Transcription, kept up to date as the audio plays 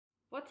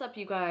What's up,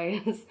 you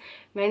guys?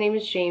 My name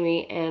is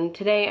Jamie, and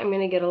today I'm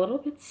gonna get a little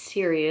bit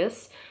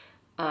serious.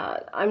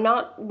 I'm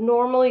not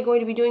normally going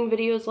to be doing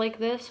videos like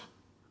this,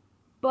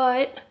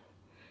 but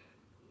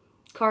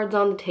cards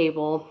on the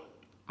table.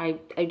 I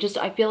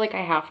feel like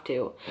I have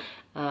to.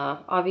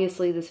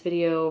 Obviously this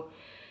video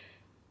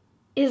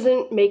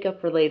isn't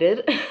makeup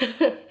related,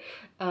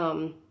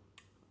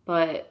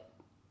 but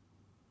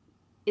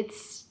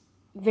it's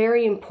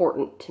very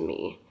important to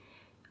me.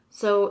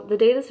 So the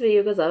day this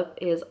video goes up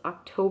is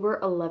October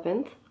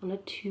 11th on a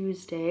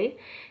Tuesday,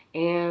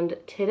 and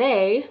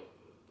today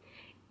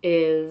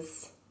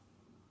is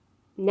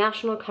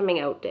National Coming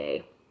Out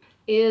Day.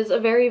 It is a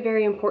very,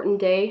 very important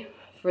day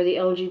for the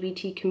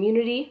LGBT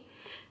community.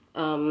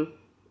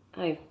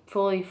 I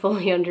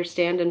fully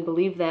understand and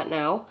believe that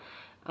now.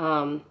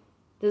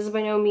 This is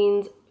by no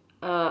means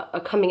a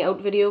coming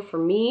out video for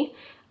me.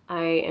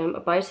 I am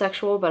a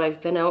bisexual, but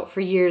I've been out for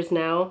years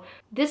now.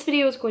 This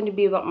video is going to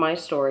be about my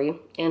story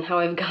and how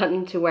I've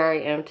gotten to where I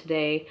am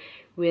today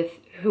with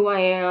who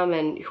I am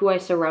and who I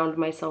surround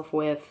myself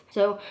with.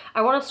 So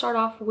I want to start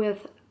off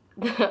with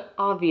the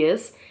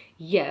obvious.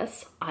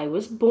 Yes, I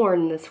was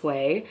born this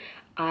way.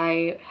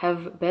 I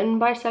have been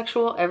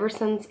bisexual ever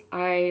since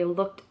I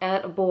looked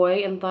at a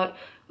boy and thought,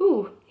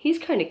 ooh, he's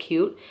kind of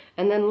cute,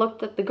 and then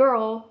looked at the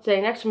girl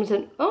sitting next to him and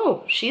said,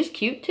 oh, she's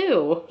cute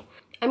too.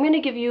 I'm going to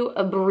give you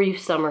a brief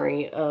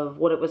summary of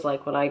what it was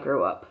like when I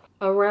grew up.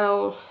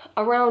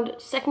 Around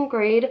second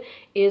grade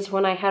is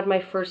when I had my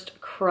first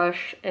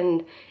crush,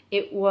 and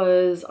it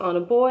was on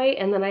a boy,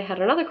 and then I had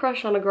another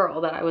crush on a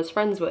girl that I was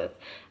friends with.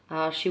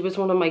 She was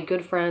one of my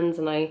good friends,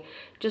 and I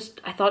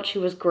thought she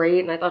was great,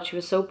 and I thought she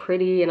was so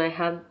pretty, and I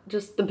had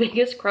just the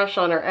biggest crush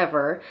on her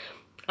ever.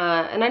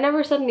 And I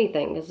never said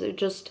anything,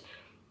 because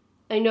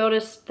I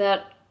noticed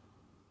that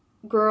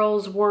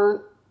girls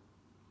weren't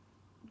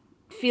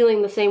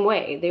feeling the same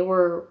way. They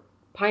were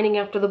pining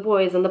after the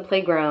boys on the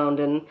playground,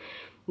 and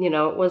you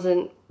know, it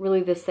wasn't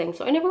really this thing.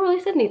 So I never really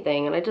said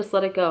anything, and I just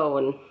let it go,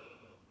 and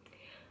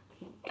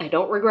I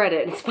don't regret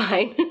it. It's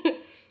fine.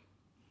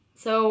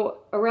 So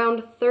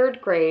around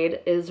third grade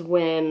is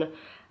when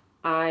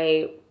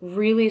I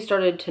really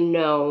started to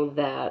know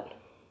that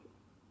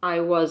I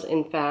was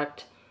in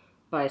fact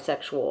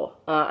bisexual.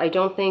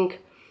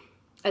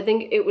 I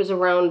think it was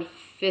around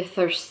 5th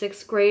or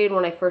 6th grade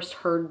when I first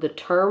heard the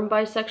term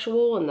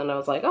bisexual, and then I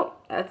was like, oh,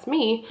 that's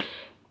me.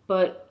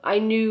 But I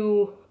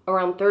knew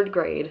around 3rd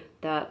grade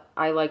that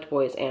I liked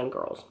boys and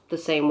girls, the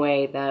same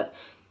way that,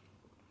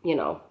 you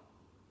know,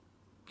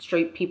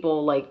 straight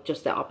people like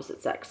just the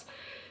opposite sex.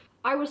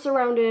 I was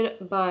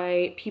surrounded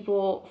by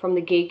people from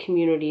the gay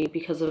community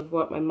because of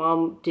what my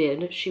mom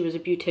did. She was a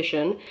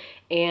beautician,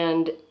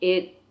 and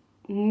it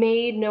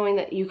made knowing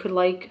that you could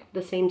like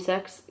the same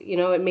sex, you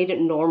know, it made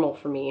it normal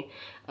for me,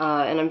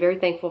 and I'm very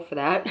thankful for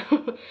that.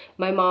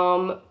 My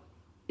mom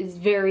is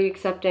very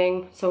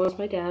accepting, so is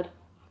my dad.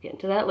 I'll get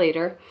into that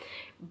later.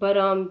 But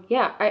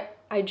yeah,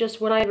 I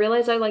just, when I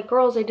realized I like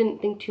girls, I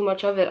didn't think too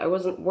much of it. I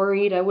wasn't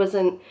worried. I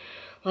wasn't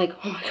like,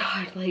 oh my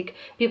god, like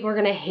people are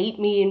gonna hate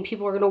me, and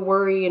people are gonna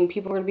worry, and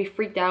people are gonna be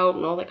freaked out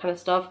and all that kind of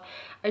stuff.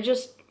 I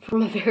just,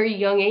 from a very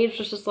young age,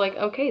 was just like,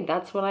 okay,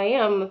 that's what I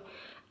am.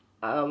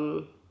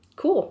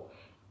 Cool.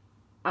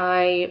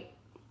 I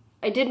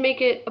did make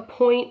it a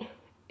point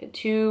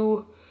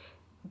to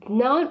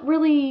not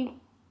really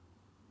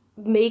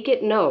make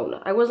it known.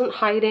 I wasn't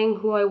hiding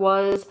who I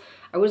was.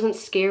 I wasn't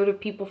scared of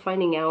people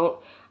finding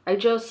out.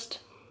 It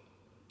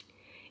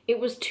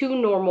was too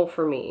normal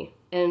for me,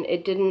 and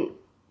it didn't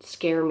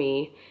scare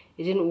me.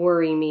 It didn't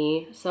worry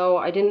me. So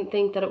I didn't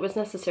think that it was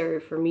necessary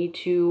for me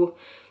to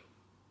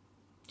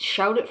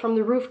shout it from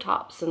the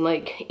rooftops and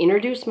like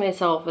introduce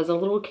myself as a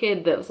little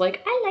kid that was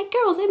like, I like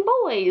girls and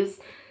boys.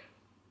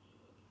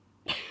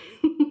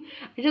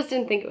 I just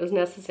didn't think it was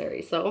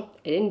necessary, so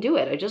I didn't do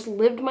it. I just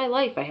lived my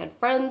life. I had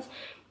friends,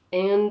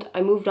 and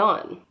I moved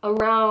on.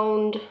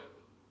 Around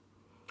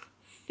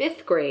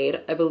 5th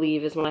grade, I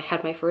believe, is when I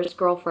had my first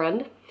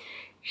girlfriend.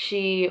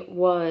 She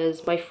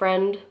was my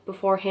friend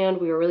beforehand.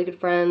 We were really good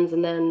friends,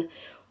 and then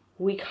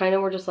we kind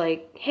of were just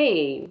like,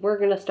 hey, we're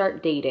gonna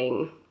start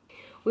dating.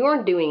 We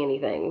weren't doing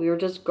anything. We were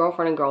just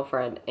girlfriend and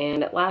girlfriend,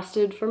 and it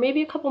lasted for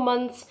maybe a couple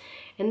months,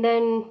 and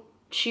then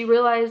she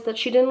realized that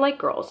she didn't like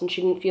girls, and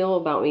she didn't feel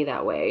about me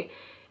that way.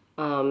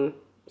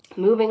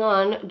 Moving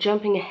on,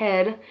 jumping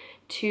ahead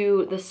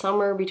to the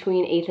summer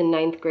between 8th and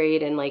 9th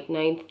grade, and like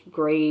 9th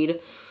grade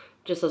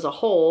just as a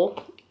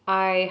whole,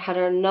 I had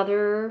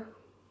another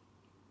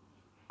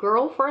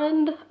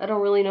girlfriend. I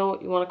don't really know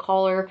what you want to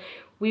call her.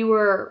 We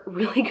were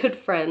really good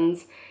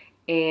friends,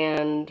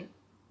 and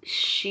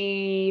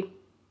she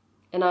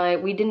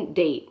and we didn't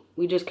date.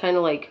 We just kind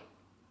of like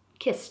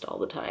kissed all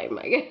the time,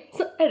 I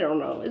guess. I don't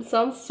know. It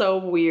sounds so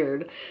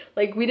weird.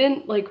 Like we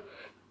didn't like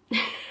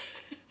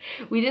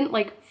we didn't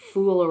like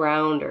fool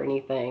around or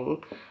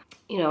anything.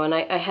 You know, and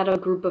I had a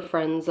group of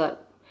friends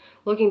that,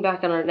 looking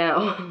back on it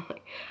now,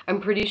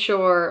 I'm pretty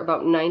sure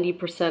about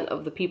 90%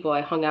 of the people I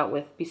hung out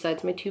with,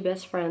 besides my 2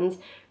 best friends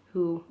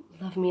who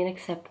love me and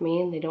accept me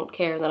and they don't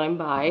care that I'm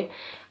bi,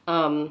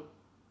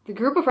 The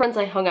group of friends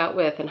I hung out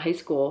with in high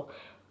school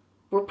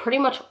were pretty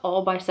much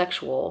all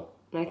bisexual,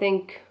 and I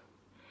think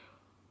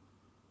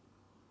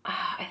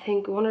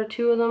one or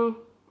two of them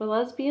were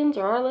lesbians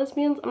or are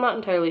lesbians. I'm not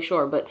entirely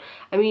sure, but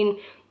I mean,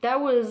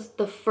 that was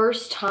the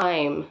first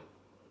time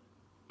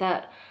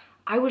that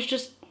I was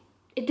just,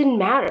 it didn't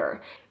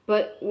matter.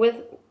 But with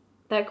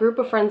that group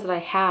of friends that I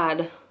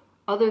had,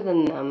 other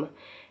than them,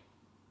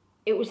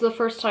 it was the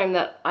first time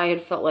that I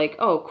had felt like,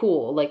 oh,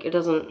 cool, like it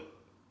doesn't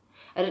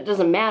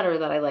matter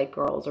that I like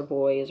girls or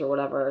boys or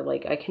whatever.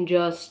 Like I can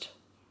just,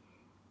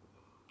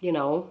 you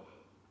know,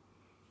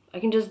 I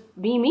can just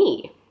be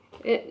me,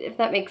 if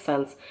that makes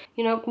sense.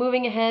 You know,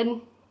 moving ahead,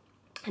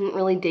 I didn't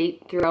really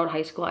date throughout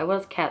high school. I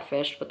was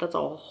catfished, but that's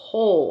a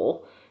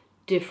whole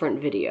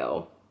different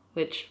video,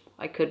 which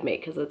I could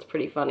make because it's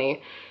pretty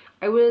funny.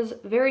 I was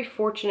very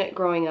fortunate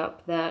growing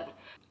up that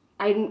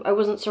I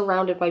wasn't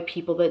surrounded by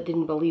people that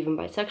didn't believe in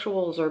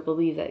bisexuals or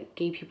believe that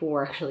gay people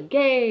were actually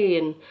gay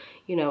and,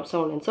 you know,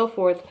 so on and so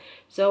forth.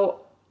 So,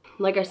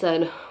 like I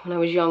said, when I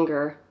was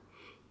younger,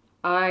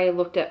 I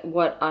looked at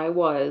what I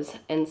was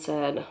and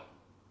said,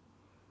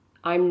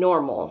 I'm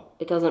normal.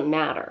 It doesn't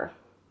matter.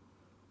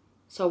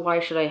 So why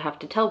should I have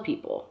to tell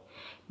people?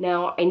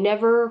 Now, I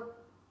never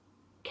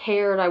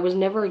cared. I was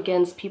never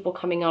against people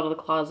coming out of the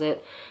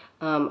closet.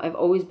 I've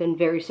always been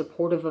very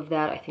supportive of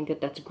that. I think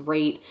that that's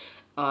great.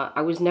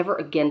 I was never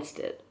against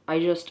it.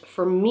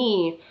 For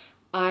me,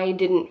 I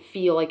didn't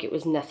feel like it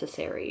was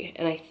necessary.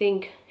 And I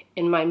think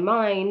in my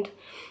mind,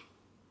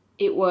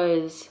 it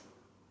was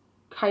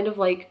kind of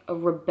like a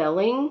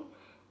rebelling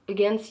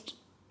against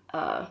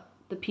the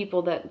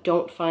people that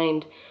don't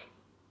find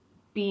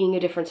being a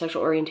different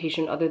sexual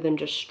orientation other than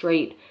just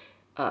straight,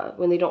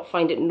 when they don't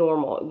find it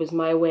normal. It was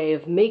my way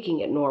of making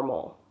it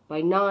normal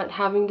by not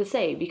having to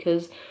say,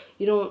 because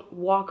you don't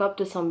walk up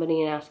to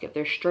somebody and ask if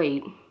they're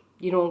straight.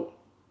 You don't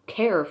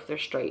care if they're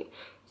straight.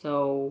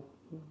 So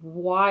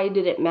why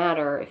did it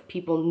matter if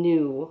people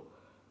knew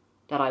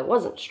that I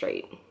wasn't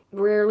straight?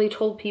 Rarely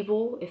told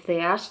people. If they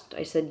asked,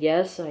 I said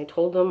yes, and I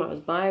told them I was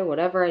bi,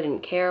 whatever. I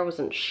didn't care. I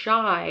wasn't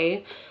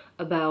shy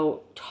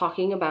about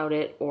talking about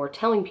it or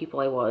telling people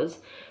I was,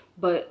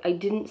 but I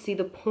didn't see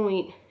the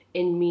point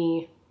in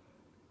me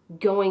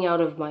going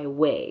out of my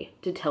way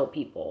to tell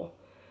people.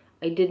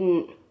 I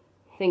didn't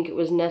think it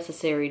was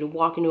necessary to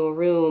walk into a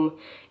room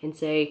and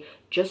say,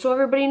 just so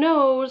everybody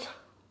knows,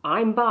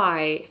 I'm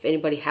bi. If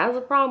anybody has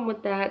a problem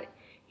with that,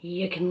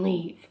 you can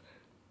leave.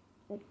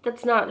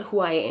 That's not who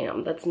I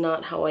am. That's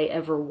not how I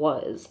ever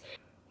was.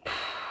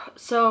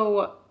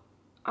 So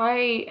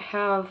I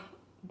have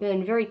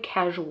been very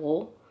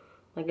casual,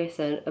 like I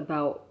said,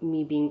 about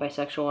me being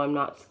bisexual. I'm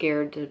not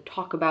scared to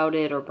talk about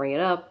it or bring it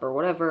up or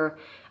whatever.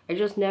 I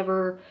just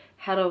never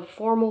had a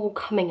formal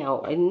coming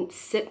out. I didn't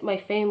sit my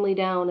family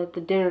down at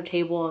the dinner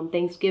table on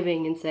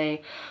Thanksgiving and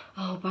say,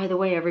 oh, by the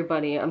way,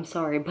 everybody, I'm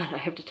sorry, but I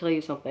have to tell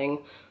you something.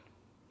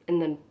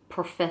 And then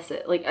profess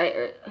it. Like,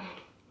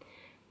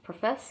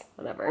 profess?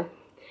 Whatever.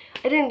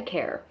 I didn't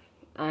care.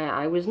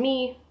 I was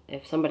me.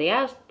 If somebody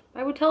asked,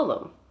 I would tell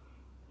them.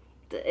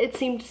 It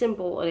seemed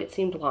simple and it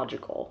seemed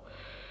logical.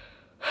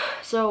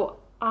 So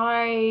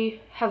I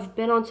have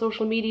been on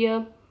social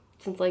media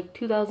since like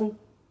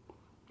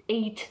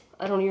 2008.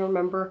 I don't even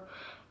remember.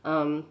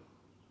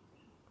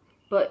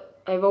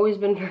 But I've always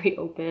been very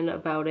open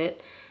about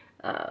it.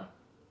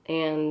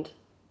 And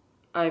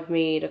I've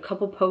made a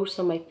couple posts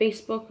on my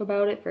Facebook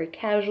about it very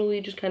casually,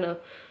 just kind of,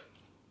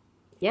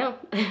 yeah,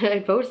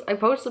 I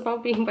post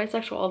about being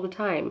bisexual all the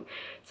time.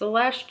 So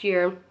last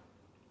year,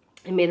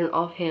 I made an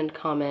offhand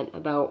comment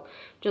about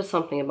just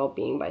something about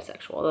being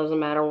bisexual. It doesn't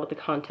matter what the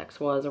context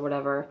was or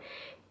whatever.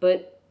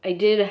 But I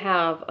did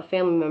have a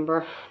family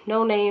member,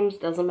 no names,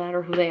 doesn't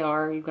matter who they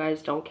are, you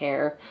guys don't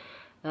care.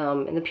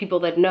 And the people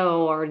that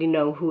know already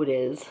know who it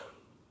is,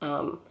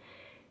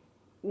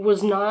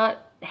 was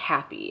not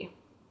happy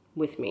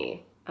with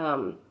me.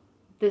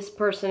 This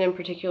person in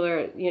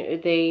particular, you know,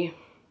 they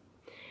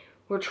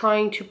were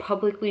trying to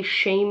publicly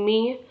shame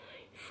me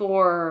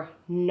for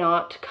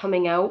not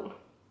coming out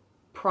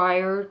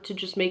prior to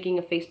just making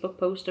a Facebook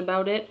post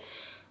about it.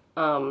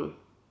 My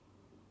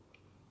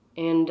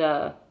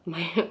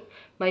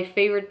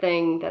favorite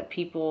thing that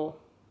people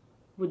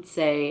would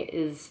say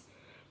is,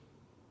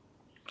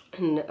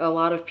 and a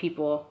lot of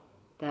people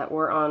that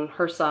were on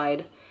her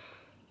side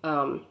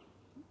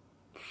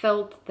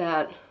felt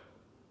that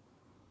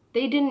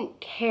they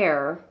didn't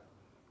care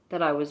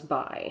that I was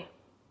bi,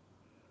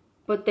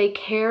 but they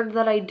cared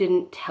that I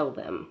didn't tell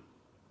them.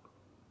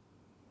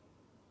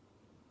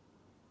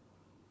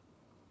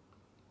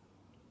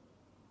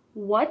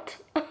 What?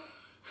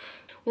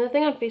 When the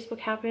thing on Facebook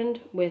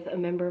happened with a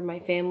member of my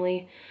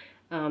family,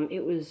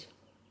 it was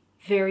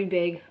very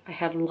big. I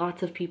had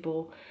lots of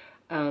people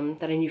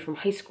that I knew from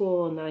high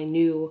school and that I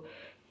knew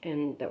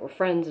and that were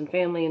friends and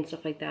family and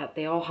stuff like that.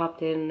 They all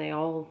hopped in, they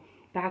all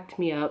backed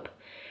me up.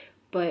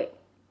 But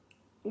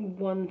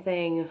one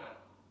thing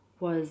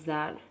was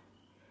that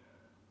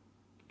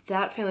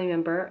that family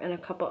member and a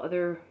couple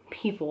other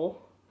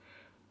people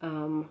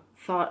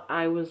thought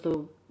I was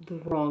the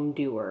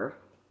wrongdoer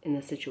in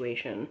the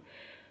situation.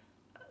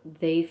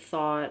 They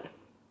thought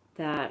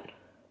that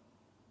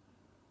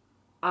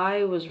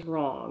I was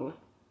wrong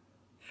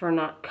for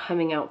not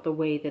coming out the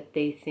way that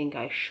they think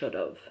I should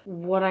have.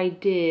 What I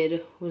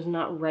did was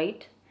not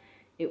right.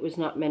 It was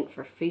not meant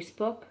for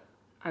Facebook.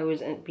 I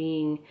was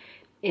being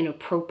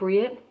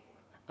inappropriate.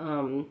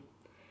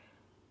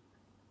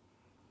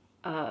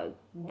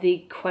 They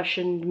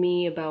questioned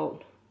me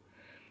about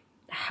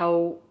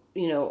how,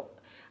 you know,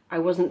 I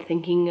wasn't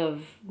thinking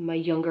of my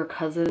younger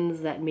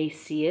cousins that may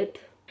see it,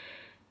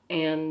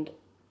 and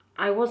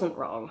I wasn't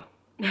wrong.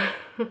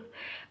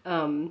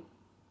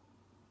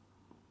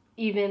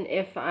 Even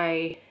if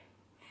I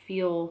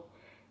feel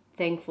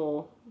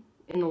thankful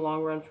in the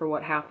long run for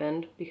what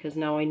happened, because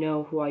now I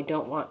know who I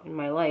don't want in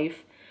my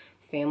life,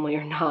 family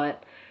or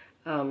not,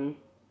 I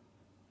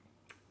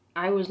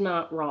was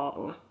not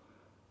wrong.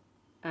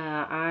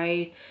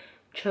 I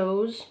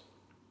chose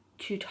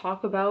to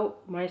talk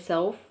about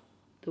myself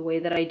the way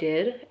that I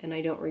did, and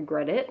I don't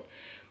regret it.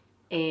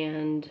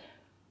 And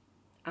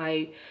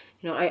I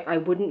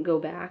wouldn't go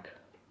back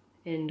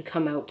and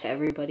come out to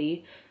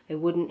everybody. I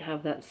wouldn't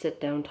have that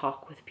sit down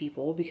talk with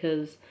people,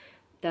 because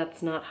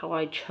that's not how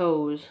I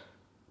chose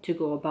to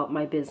go about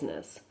my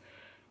business.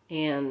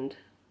 And,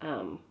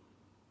 and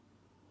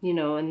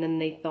then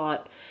they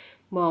thought,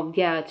 well,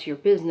 yeah, it's your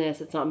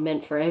business. It's not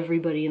meant for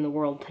everybody in the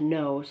world to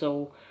know.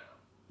 So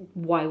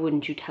why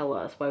wouldn't you tell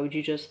us? Why would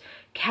you just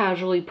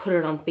casually put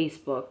it on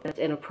Facebook? That's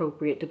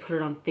inappropriate to put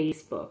it on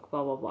Facebook,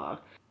 blah, blah, blah.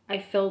 I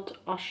felt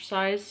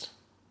ostracized.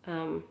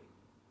 I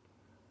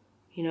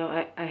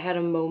had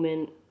a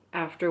moment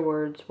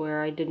afterwards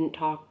where I didn't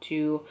talk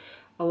to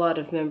a lot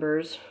of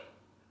members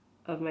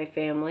of my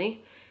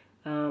family.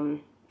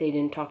 They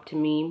didn't talk to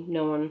me.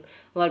 A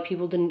lot of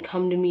people didn't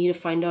come to me to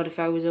find out if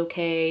I was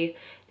okay.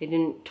 They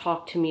didn't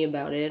talk to me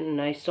about it,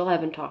 and I still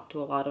haven't talked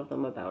to a lot of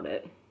them about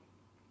it.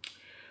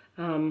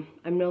 I'm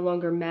no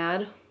longer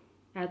mad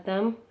at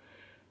them,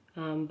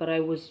 but I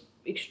was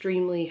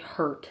extremely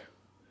hurt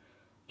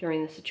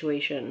during the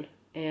situation,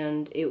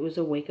 and it was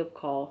a wake-up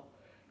call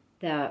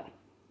that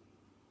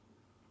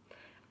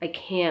I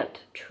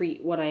can't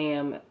treat what I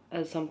am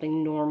as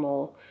something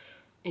normal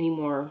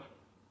anymore.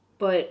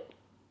 But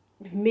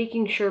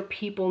making sure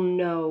people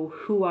know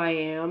who I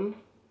am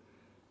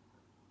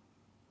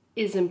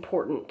is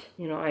important.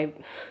 I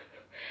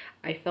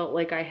felt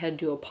like I had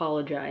to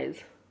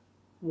apologize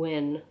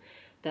when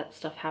that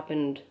stuff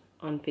happened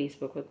on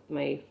Facebook with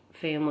my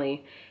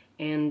family,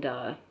 and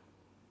I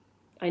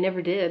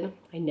never did.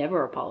 I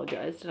never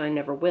apologized, and I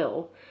never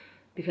will,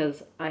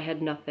 because I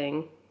had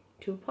nothing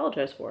to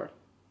apologize for.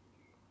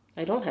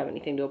 I don't have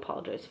anything to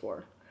apologize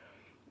for.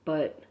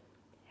 But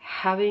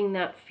having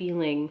that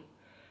feeling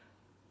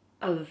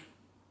of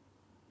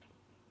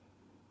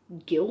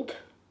guilt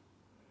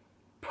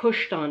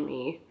pushed on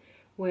me,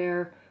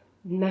 where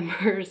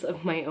members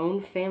of my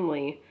own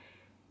family,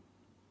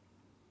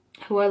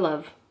 who I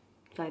love,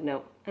 side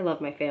note, I love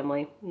my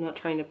family. I'm not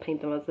trying to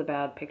paint them as the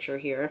bad picture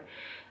here.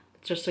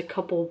 It's just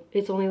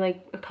it's only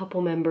like a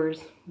couple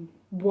members,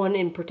 one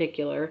in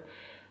particular,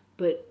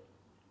 but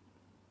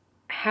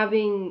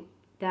having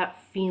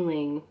that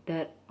feeling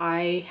that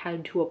I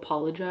had to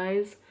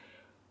apologize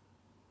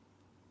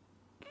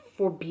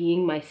for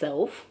being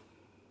myself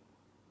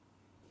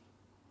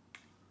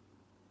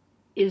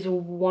is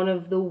one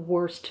of the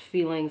worst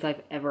feelings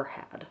I've ever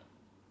had.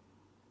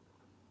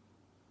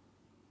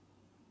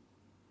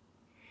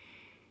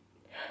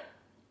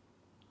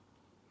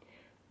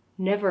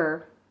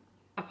 Never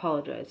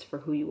apologize for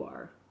who you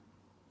are,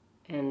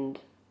 and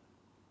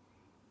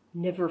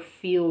never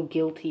feel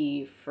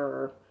guilty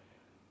for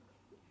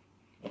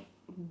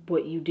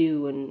what you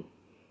do and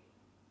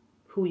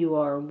who you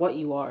are and what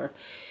you are.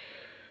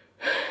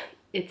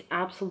 It's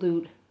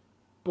absolute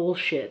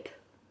bullshit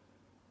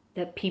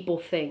that people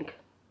think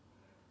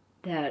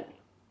that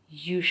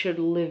you should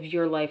live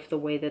your life the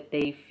way that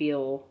they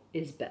feel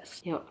is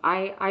best.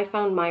 I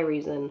found my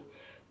reason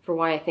for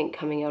why I think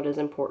coming out is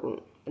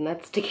important, and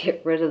that's to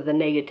get rid of the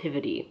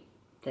negativity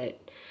that,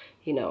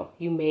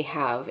 you may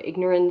have.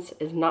 Ignorance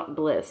is not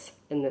bliss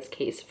in this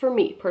case, for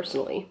me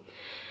personally.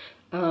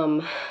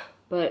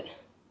 But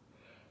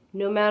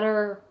no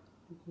matter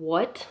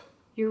what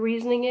your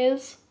reasoning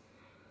is,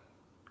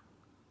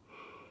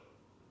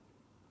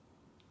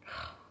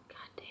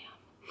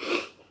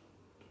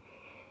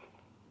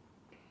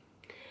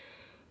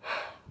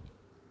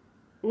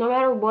 no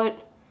matter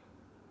what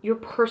your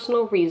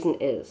personal reason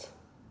is,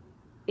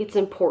 it's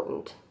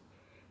important.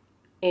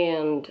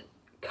 And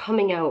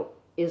coming out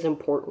is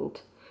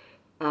important.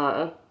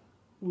 No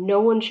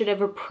one should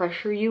ever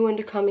pressure you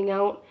into coming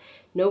out.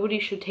 Nobody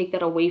should take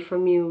that away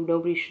from you.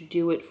 Nobody should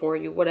do it for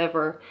you,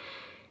 whatever.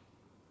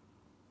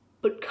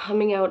 But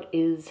coming out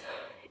is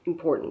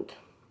important.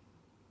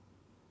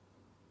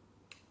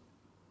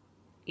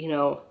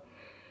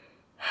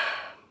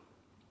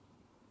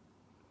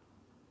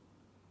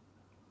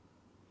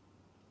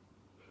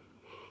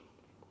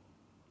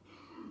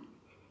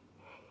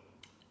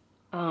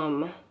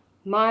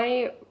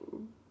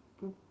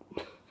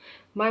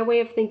 My way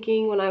of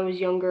thinking when I was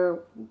younger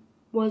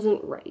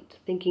wasn't right,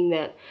 thinking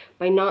that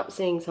by not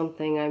saying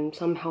something, I'm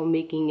somehow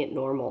making it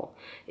normal.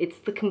 It's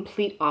the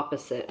complete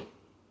opposite.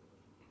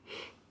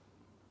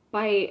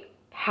 By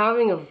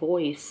having a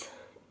voice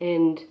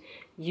and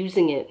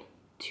using it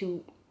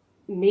to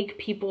make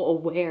people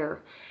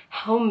aware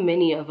how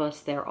many of us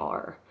there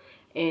are,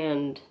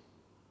 and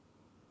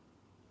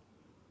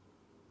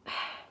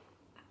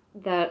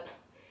that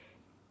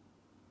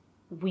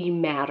we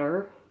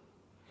matter,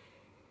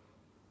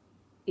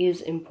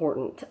 is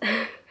important.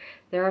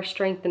 There are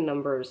strength in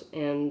numbers,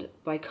 and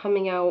by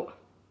coming out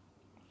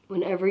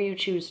whenever you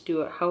choose to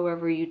do it,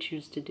 however you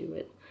choose to do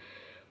it,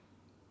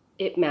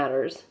 it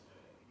matters.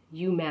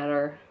 You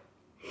matter.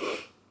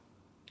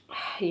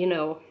 You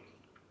know,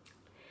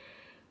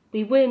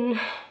 we win.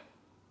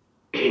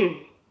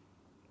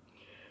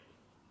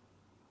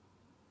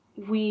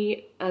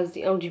 We, as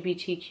the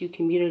LGBTQ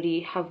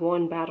community, have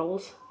won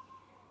battles.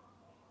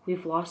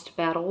 We've lost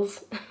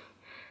battles.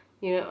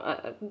 You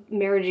know,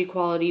 marriage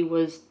equality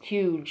was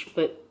huge,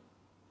 but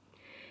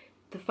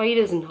the fight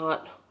is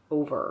not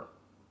over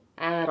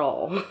at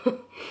all.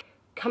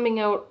 Coming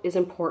out is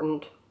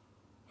important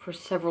for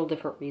several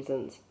different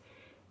reasons.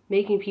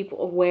 Making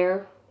people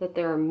aware that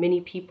there are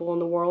many people in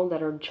the world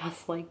that are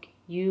just like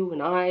you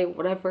and I,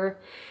 whatever.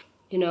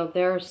 You know,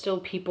 there are still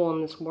people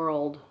in this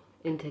world,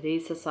 in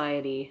today's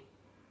society,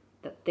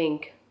 that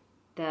think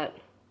that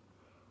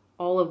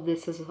all of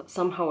this is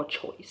somehow a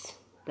choice.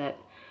 That,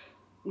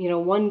 you know,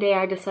 one day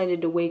I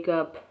decided to wake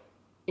up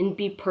and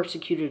be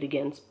persecuted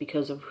against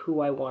because of who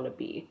I want to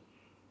be.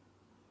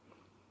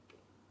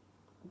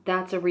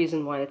 That's a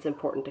reason why it's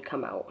important to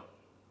come out.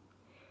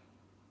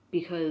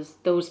 Because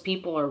those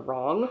people are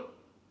wrong,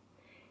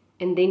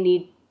 and they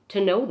need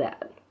to know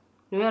that.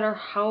 No matter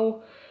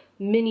how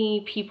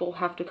many people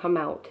have to come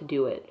out to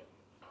do it.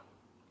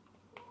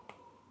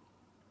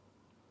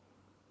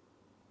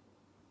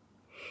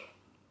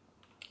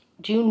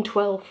 June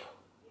 12th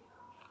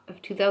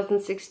of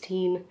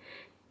 2016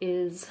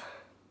 is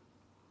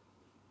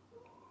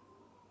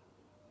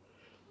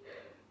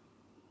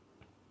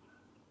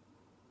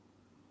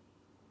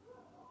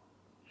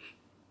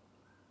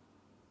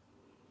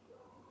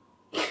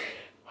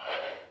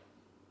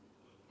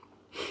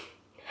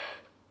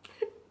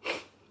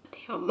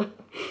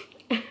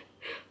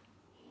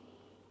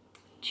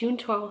June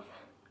 12th,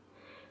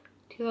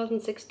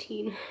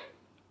 2016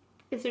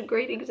 is a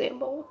great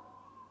example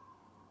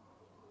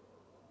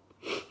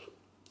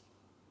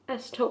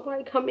as to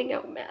why coming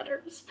out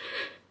matters.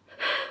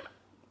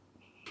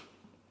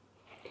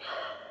 I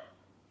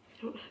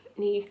don't have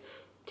any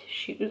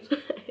tissues.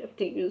 I have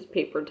to use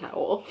paper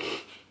towel.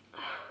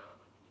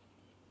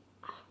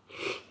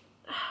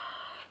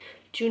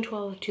 June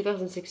 12th,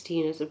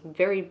 2016 is a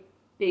very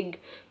big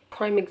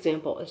prime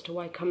example as to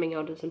why coming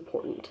out is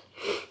important.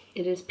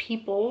 It is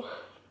people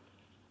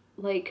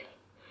like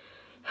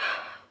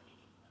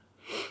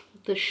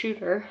the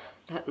shooter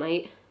that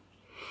night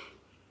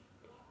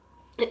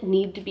that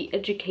need to be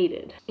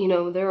educated. You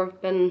know, there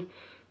have been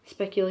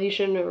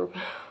speculation, or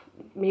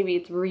maybe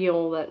it's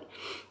real, that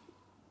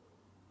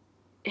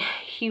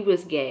he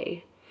was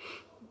gay,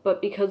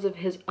 but because of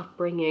his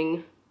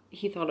upbringing,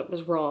 he thought it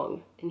was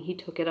wrong, and he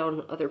took it out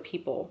on other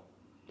people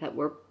that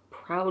were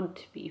proud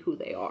to be who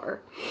they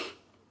are.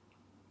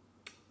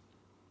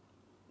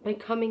 By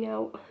coming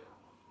out,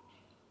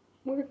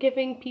 we're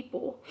giving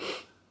people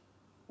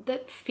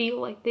that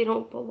feel like they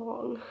don't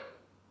belong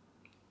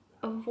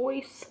a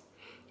voice.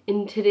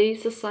 In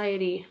today's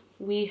society,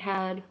 we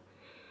had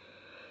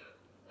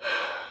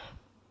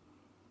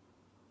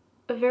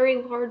a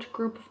very large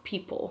group of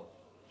people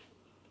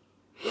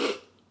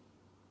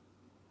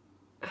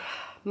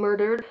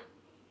murdered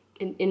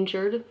and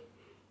injured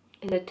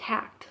and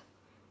attacked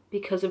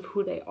because of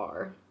who they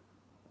are.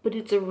 But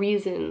it's a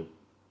reason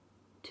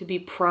to be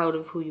proud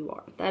of who you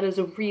are. That is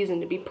a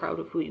reason to be proud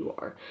of who you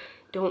are.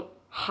 Don't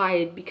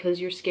hide because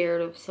you're scared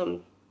of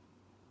some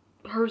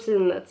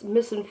person that's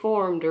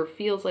misinformed or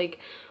feels like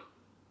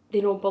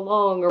they don't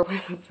belong or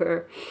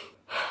whatever.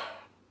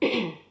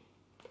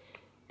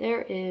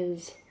 There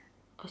is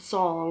a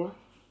song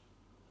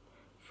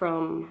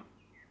from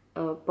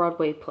a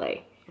Broadway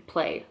play,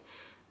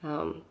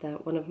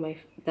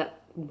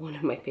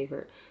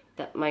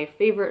 that my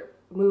favorite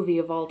movie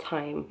of all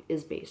time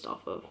is based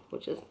off of,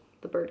 which is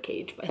The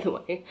Birdcage, by the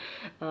way,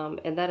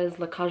 and that is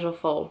La Cage aux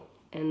Folles.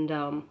 And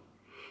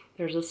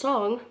there's a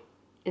song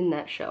in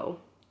that show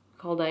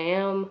called I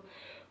Am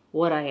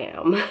What I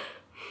Am.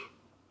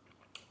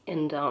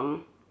 And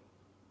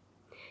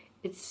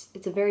it's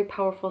a very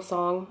powerful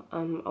song.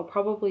 I'll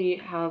probably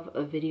have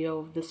a video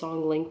of the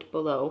song linked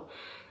below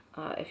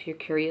if you're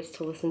curious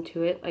to listen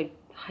to it. I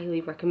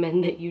highly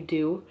recommend that you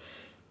do.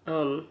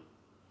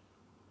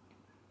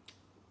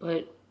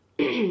 But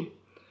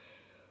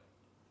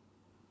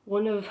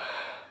one of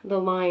the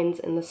lines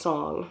in the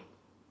song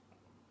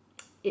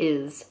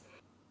is,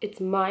 "It's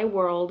my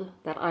world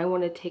that I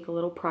want to take a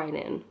little pride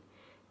in.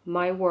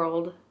 My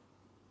world,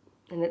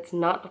 and it's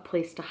not a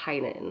place to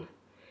hide in.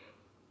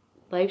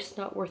 Life's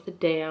not worth a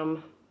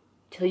damn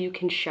till you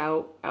can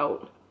shout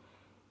out,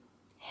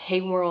 hey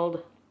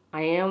world,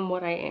 I am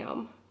what I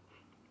am.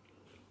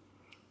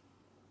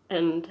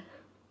 And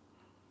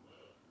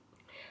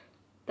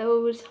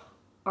those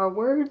are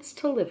words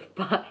to live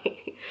by.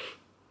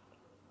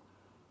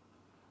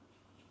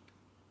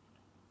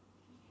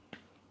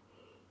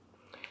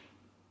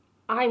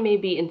 I may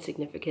be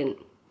insignificant.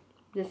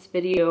 This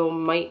video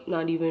might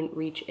not even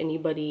reach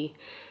anybody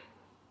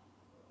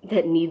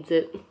that needs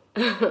it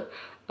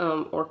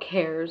or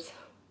cares,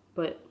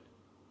 but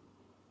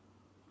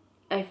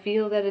I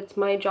feel that it's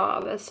my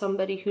job as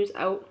somebody who's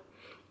out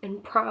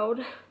and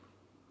proud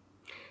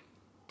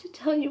to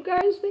tell you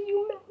guys that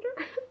you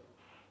matter.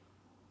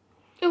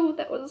 Oh,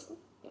 that was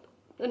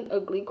an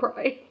ugly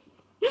cry.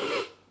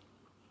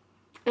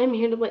 I'm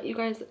here to let you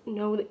guys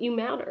know that you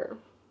matter.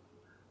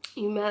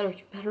 You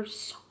matter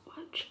so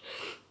much.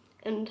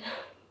 And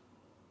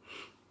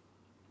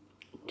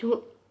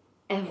don't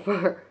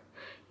ever,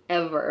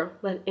 ever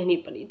let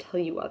anybody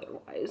tell you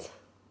otherwise.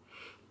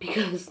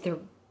 Because they're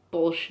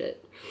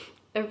bullshit.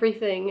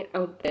 Everything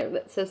out there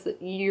that says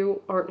that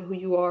you aren't who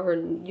you are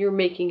and you're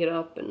making it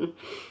up and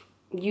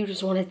you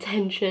just want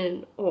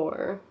attention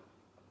or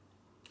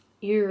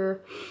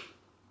you're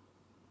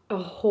a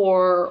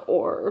whore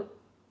or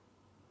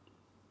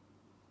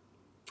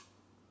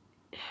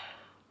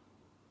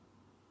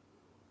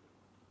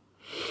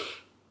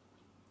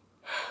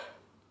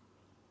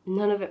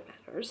none of it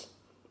matters.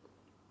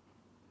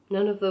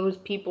 None of those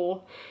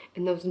people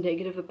and those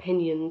negative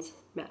opinions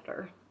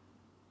matter.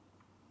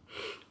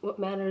 What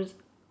matters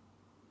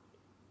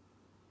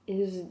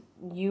is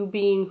you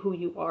being who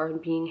you are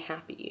and being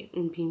happy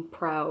and being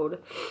proud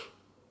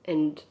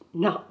and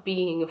not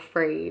being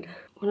afraid.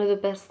 One of the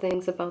best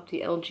things about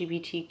the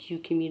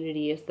LGBTQ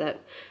community is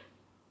that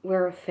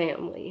we're a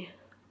family,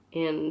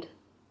 and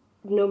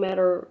no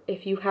matter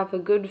if you have a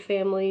good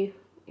family,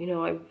 you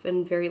know, I've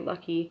been very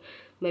lucky.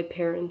 My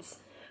parents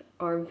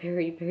are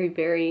very, very,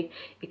 very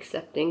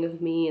accepting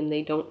of me and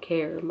they don't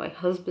care. My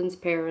husband's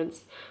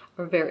parents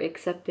are very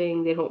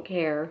accepting, they don't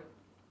care.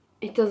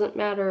 It doesn't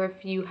matter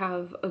if you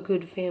have a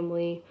good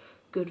family,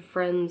 good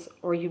friends,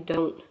 or you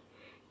don't.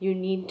 You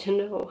need to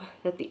know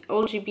that the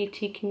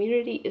LGBT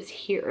community is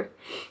here,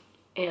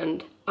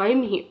 and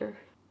I'm here.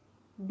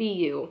 Be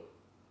you,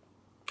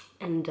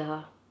 and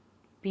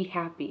be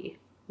happy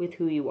with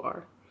who you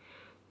are.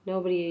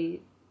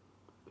 Nobody's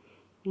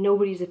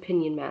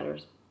opinion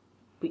matters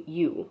but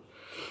you.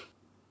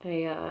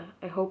 I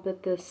hope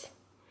that this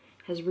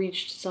has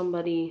reached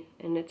somebody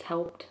and it's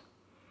helped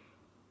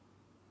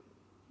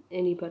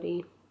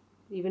anybody,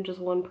 even just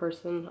one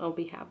person. I'll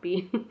be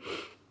happy.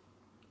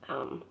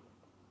 I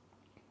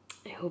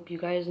hope you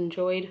guys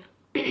enjoyed,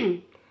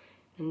 and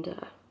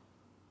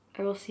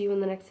I will see you in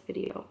the next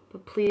video.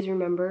 But please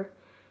remember,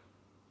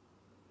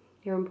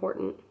 you're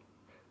important.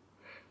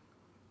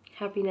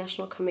 Happy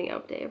National Coming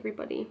Out Day,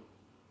 everybody.